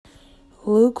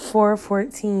Luke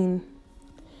 4:14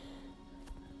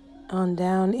 on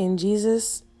down. And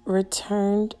Jesus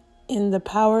returned in the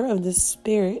power of the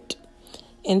Spirit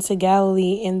into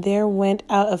Galilee, and there went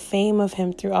out a fame of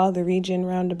him through all the region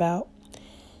round about.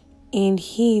 And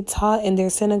he taught in their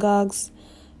synagogues,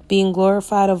 being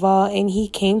glorified of all. And he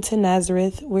came to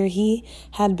Nazareth, where he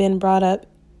had been brought up,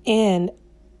 and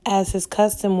as his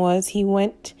custom was, he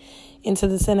went into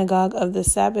the synagogue of the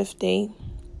Sabbath day,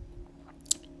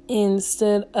 and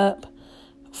stood up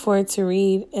for to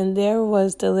read. And there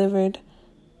was delivered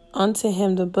unto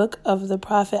him the book of the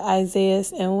prophet Isaiah.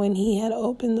 And when he had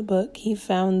opened the book, he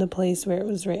found the place where it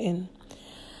was written,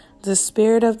 The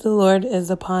Spirit of the Lord is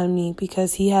upon me,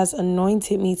 because he has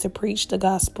anointed me to preach the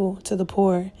gospel to the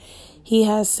poor. He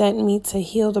has sent me to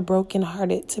heal the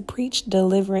brokenhearted, to preach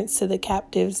deliverance to the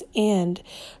captives, and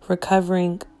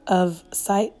recovering of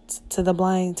sight to the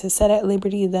blind, to set at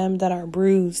liberty them that are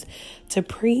bruised, to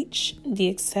preach the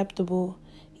acceptable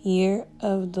year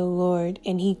of the Lord.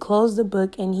 And he closed the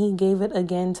book, and he gave it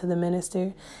again to the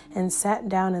minister, and sat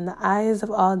down. And the eyes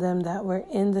of all them that were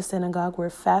in the synagogue were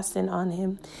fastened on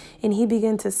him. And he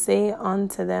began to say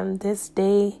unto them, This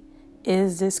day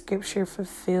is this scripture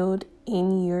fulfilled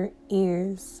in your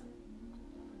ears.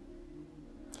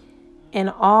 And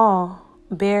all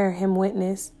bare him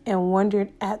witness, and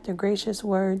wondered at the gracious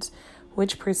words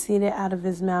which proceeded out of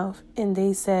his mouth. And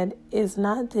they said, Is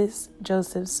not this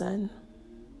Joseph's son?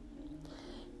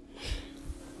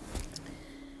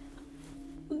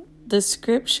 The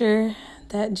scripture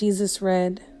that Jesus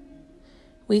read,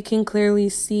 we can clearly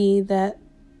see that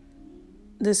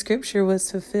the scripture was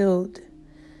fulfilled.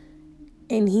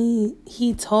 And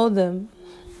he told them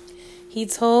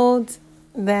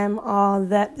all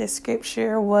that the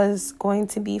scripture was going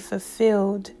to be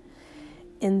fulfilled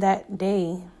in that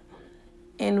day.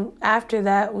 And after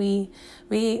that, we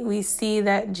see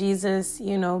that Jesus,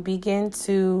 began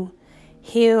to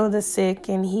heal the sick,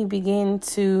 and he began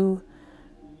to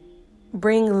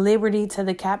bring liberty to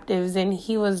the captives, and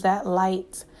he was that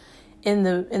light in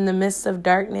the midst of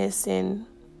darkness. And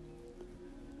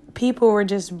people were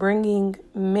just bringing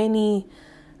many,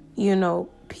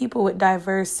 people with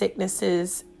diverse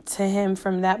sicknesses to him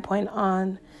from that point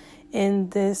on in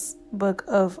this book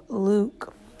of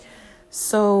Luke.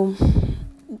 So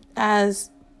as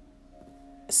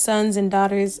sons and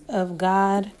daughters of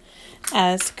God,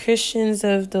 as Christians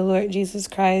of the Lord Jesus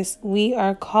Christ, we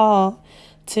are called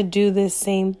to do the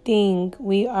same thing.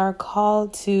 We are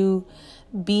called to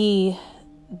be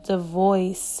the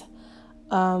voice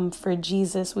for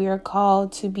Jesus. We are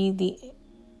called to be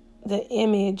the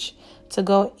image, to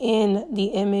go in the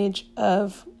image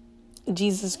of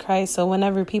Jesus Christ. So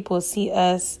whenever people see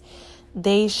us,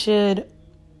 they should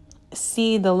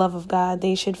see the love of God.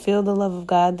 They should feel the love of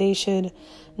God. They should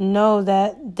know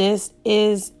that this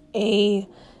is a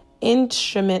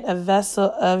instrument, a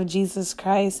vessel of Jesus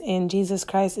Christ, and Jesus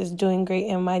Christ is doing great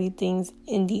and mighty things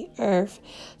in the earth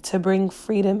to bring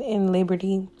freedom and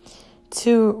liberty,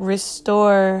 to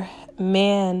restore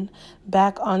man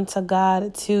back onto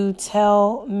God, to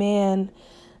tell man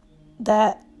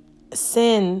that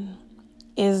sin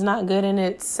is not good and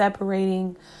it's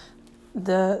separating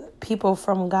the people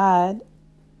from God,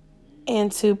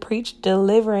 and to preach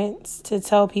deliverance, to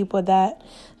tell people that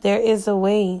there is a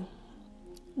way.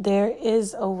 There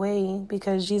is a way,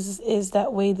 because Jesus is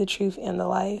that way, the truth, and the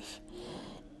life.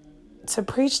 To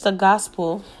preach the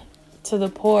gospel to the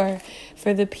poor,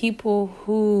 for the people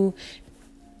who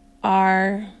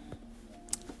are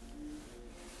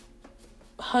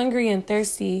hungry and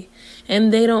thirsty,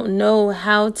 and they don't know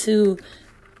how to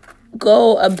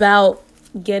go about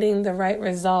getting the right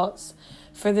results.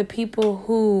 For the people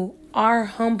who are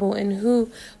humble and who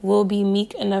will be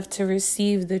meek enough to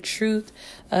receive the truth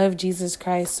of Jesus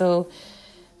Christ. So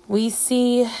we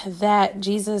see that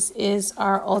Jesus is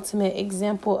our ultimate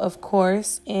example, of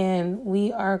course, and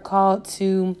we are called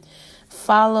to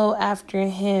follow after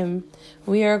him.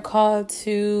 We are called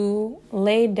to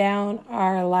lay down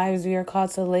our lives. We are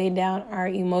called to lay down our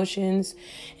emotions,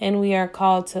 and we are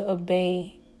called to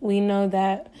obey. We know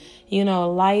that,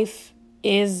 life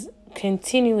is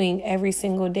continuing every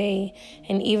single day.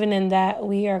 And even in that,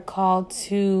 we are called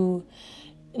to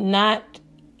not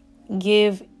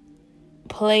give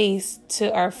place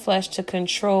to our flesh to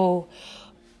control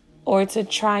or to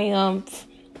triumph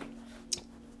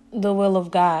the will of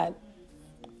God.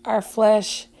 Our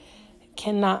flesh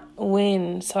cannot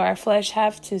win. So our flesh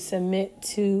have to submit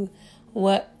to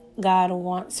what God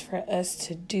wants for us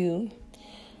to do.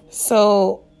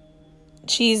 So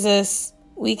Jesus,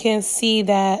 we can see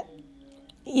that,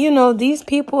 these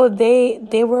people,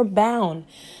 they were bound.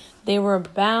 They were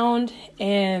bound,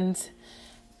 and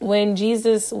when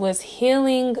Jesus was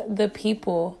healing the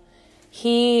people,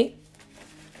 he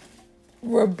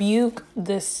rebuked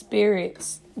the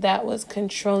spirits that was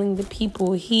controlling the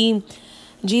people.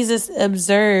 Jesus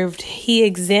observed, he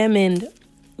examined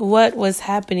what was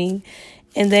happening,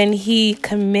 and then he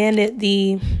commanded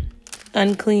the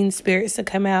unclean spirits to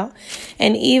come out.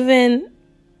 And even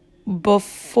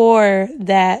before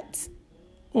that,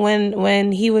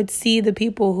 when he would see the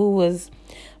people who was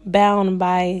bound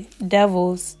by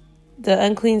devils, the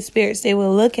unclean spirits, they would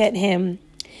look at him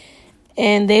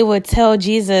and they would tell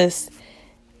Jesus,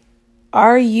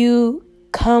 "Are you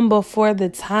come before the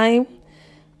time?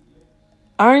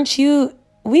 Aren't you?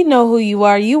 We know who you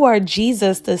are. You are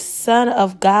Jesus, the Son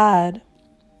of God."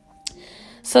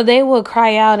 So they would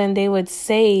cry out and they would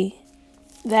say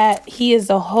that he is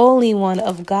the Holy One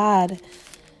of God.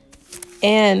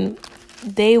 And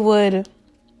they would,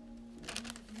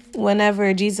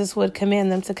 whenever Jesus would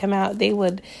command them to come out, they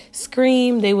would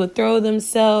scream, they would throw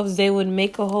themselves, they would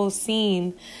make a whole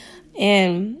scene.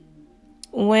 And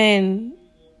when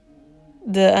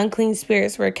the unclean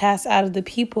spirits were cast out of the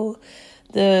people,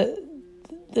 the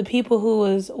people who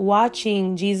was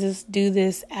watching Jesus do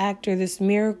this act or this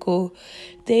miracle,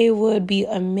 they would be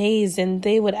amazed and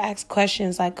they would ask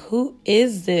questions like, who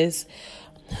is this?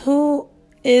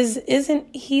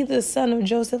 Isn't he the son of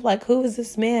Joseph? Like, who is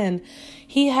this man?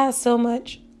 He has so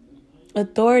much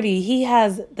authority. He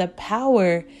has the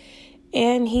power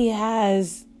and he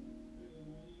has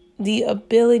the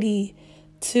ability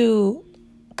to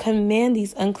command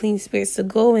these unclean spirits to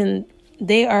go, and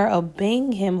they are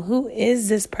obeying him. Who is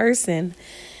this person?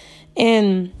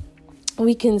 And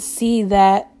we can see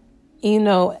that,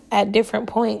 at different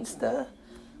points,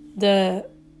 the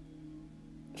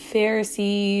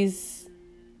Pharisees,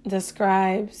 the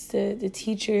scribes, the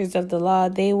teachers of the law,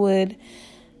 they would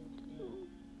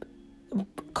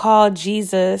call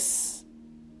Jesus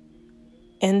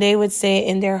and they would say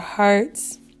in their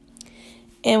hearts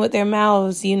and with their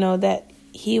mouths, that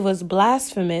he was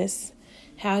blasphemous,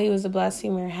 how he was a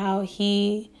blasphemer, how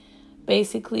he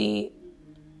basically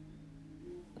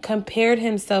compared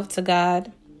himself to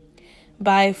God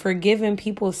by forgiving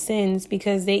people's sins,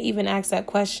 because they even asked that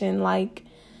question, like,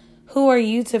 who are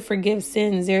you to forgive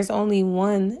sins? There's only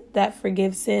one that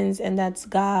forgives sins, and that's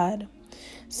God.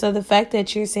 So the fact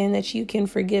that you're saying that you can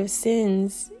forgive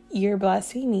sins, you're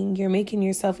blaspheming. You're making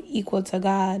yourself equal to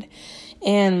God.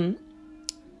 And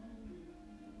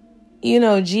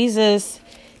Jesus,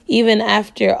 even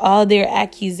after all their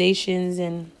accusations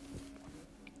and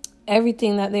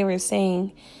everything that they were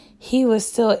saying, he was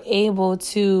still able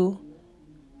to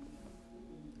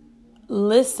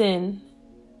listen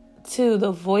to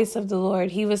the voice of the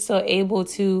Lord. He was still able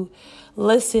to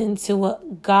listen to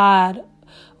what God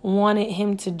wanted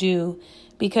him to do,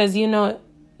 because,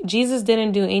 Jesus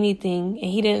didn't do anything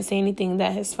and he didn't say anything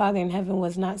that his Father in heaven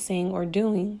was not saying or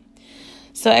doing.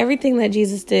 So everything that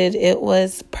Jesus did, it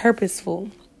was purposeful.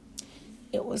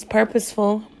 It was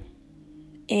purposeful,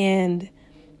 and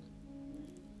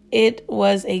it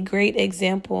was a great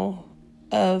example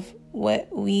of what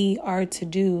we are to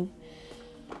do.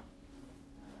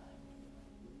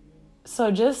 So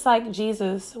just like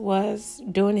Jesus was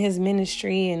doing his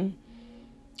ministry and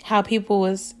how people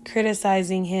was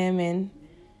criticizing him, and,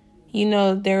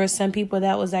 there were some people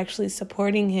that was actually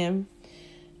supporting him,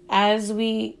 as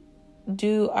we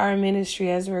do our ministry,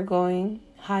 as we're going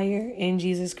higher in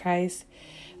Jesus Christ,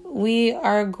 we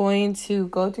are going to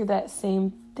go through that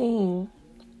same thing.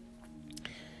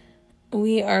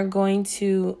 We are going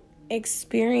to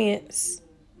experience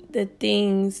the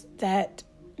things that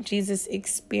Jesus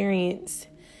experienced,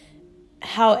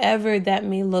 however that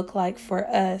may look like for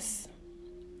us.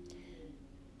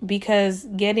 Because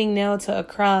getting nailed to a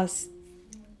cross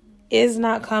is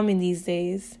not common these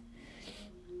days.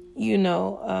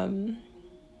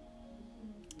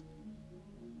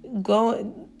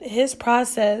 His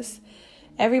process,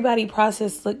 everybody's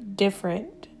process looked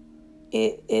different.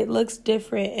 It looks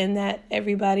different in that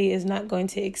everybody is not going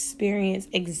to experience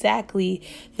exactly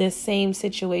the same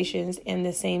situations and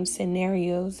the same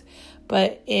scenarios.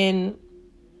 But in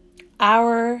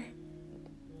our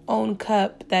own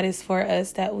cup that is for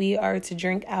us, that we are to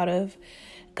drink out of,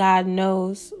 God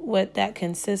knows what that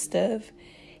consists of.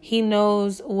 He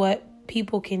knows what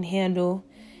people can handle.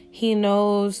 He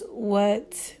knows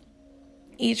what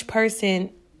each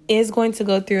person is going to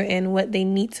go through and what they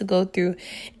need to go through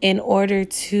in order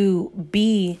to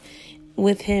be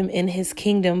with him in his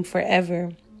kingdom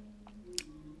forever,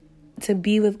 to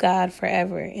be with God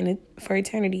forever and for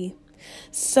eternity.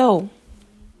 So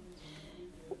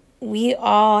we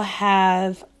all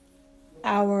have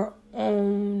our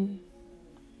own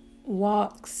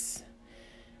walks.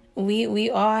 We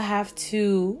all have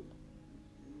to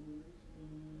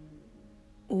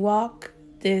walk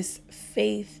this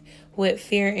faith with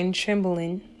fear and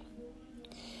trembling.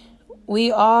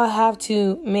 We all have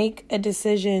to make a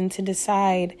decision to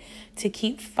decide to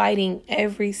keep fighting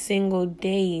every single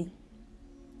day.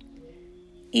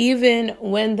 Even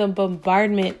when the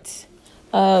bombardment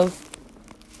of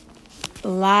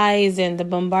lies and the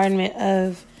bombardment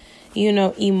of,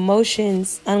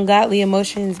 emotions, ungodly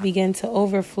emotions begin to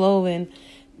overflow. And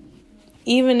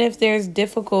even if there's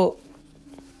difficult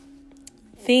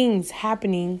things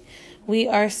happening, we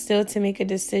are still to make a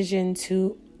decision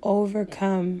to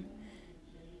overcome.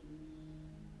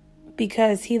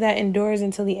 Because he that endures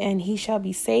until the end, he shall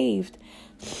be saved.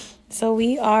 So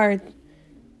we are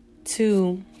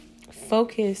to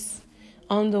focus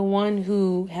on the one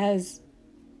who has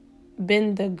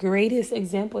been the greatest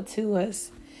example to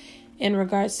us in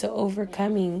regards to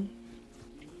overcoming.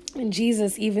 And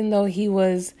Jesus, even though he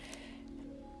was,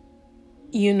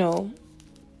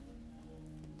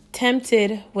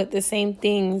 tempted with the same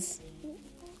things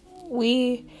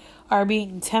we are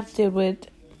being tempted with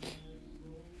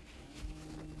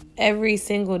every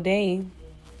single day,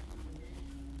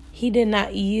 he did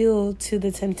not yield to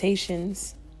the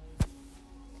temptations.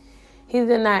 He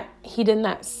did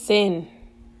not sin.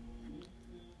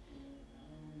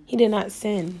 He did not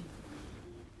sin.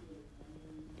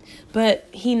 But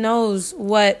he knows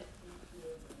what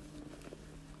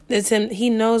he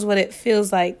knows what it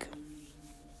feels like.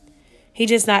 He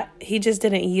just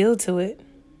didn't yield to it.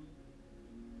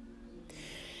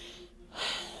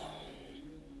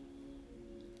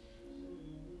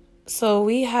 So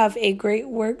we have a great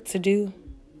work to do.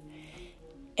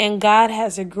 And God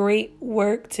has a great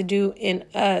work to do in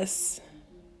us.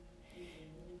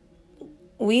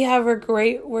 We have a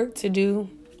great work to do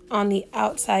on the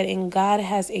outside, and God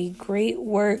has a great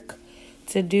work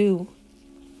to do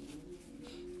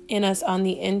in us on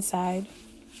the inside.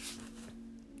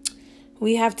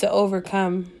 We have to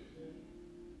overcome.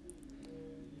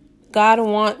 God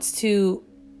wants to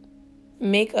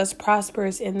make us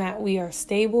prosperous in that we are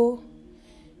stable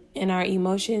in our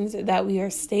emotions, that we are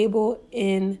stable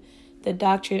in the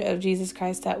doctrine of Jesus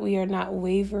Christ, that we are not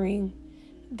wavering,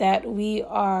 that we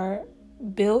are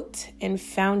built and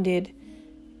founded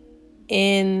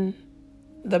in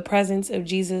the presence of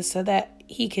Jesus so that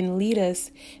he can lead us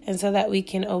and so that we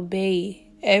can obey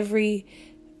every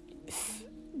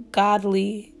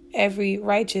godly, every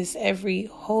righteous, every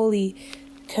holy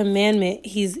commandment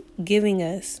he's giving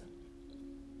us.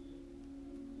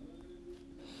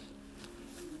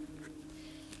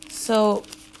 So,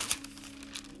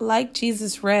 like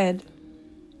Jesus read,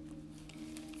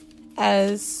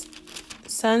 as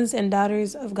sons and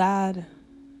daughters of God,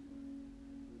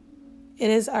 it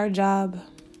is our job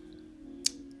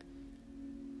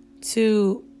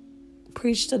to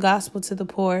preach the gospel to the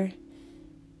poor,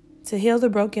 to heal the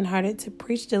brokenhearted, to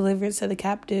preach deliverance to the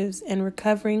captives and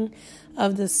recovering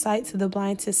of the sight to the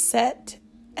blind, to set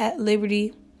at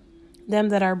liberty them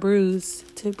that are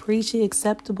bruised, to preach the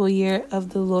acceptable year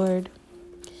of the Lord.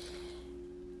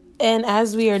 And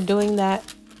as we are doing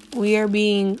that, we are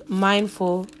being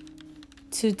mindful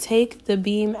to take the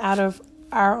beam out of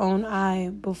our own eye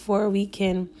before we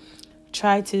can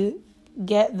try to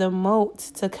get the mote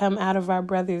to come out of our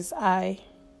brother's eye.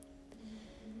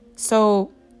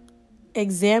 So,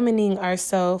 examining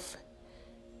ourselves,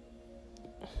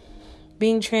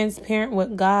 being transparent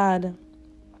with God,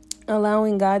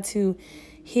 allowing God to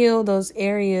heal those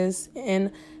areas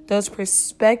and those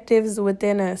perspectives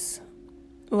within us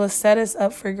will set us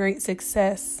up for great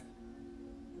success.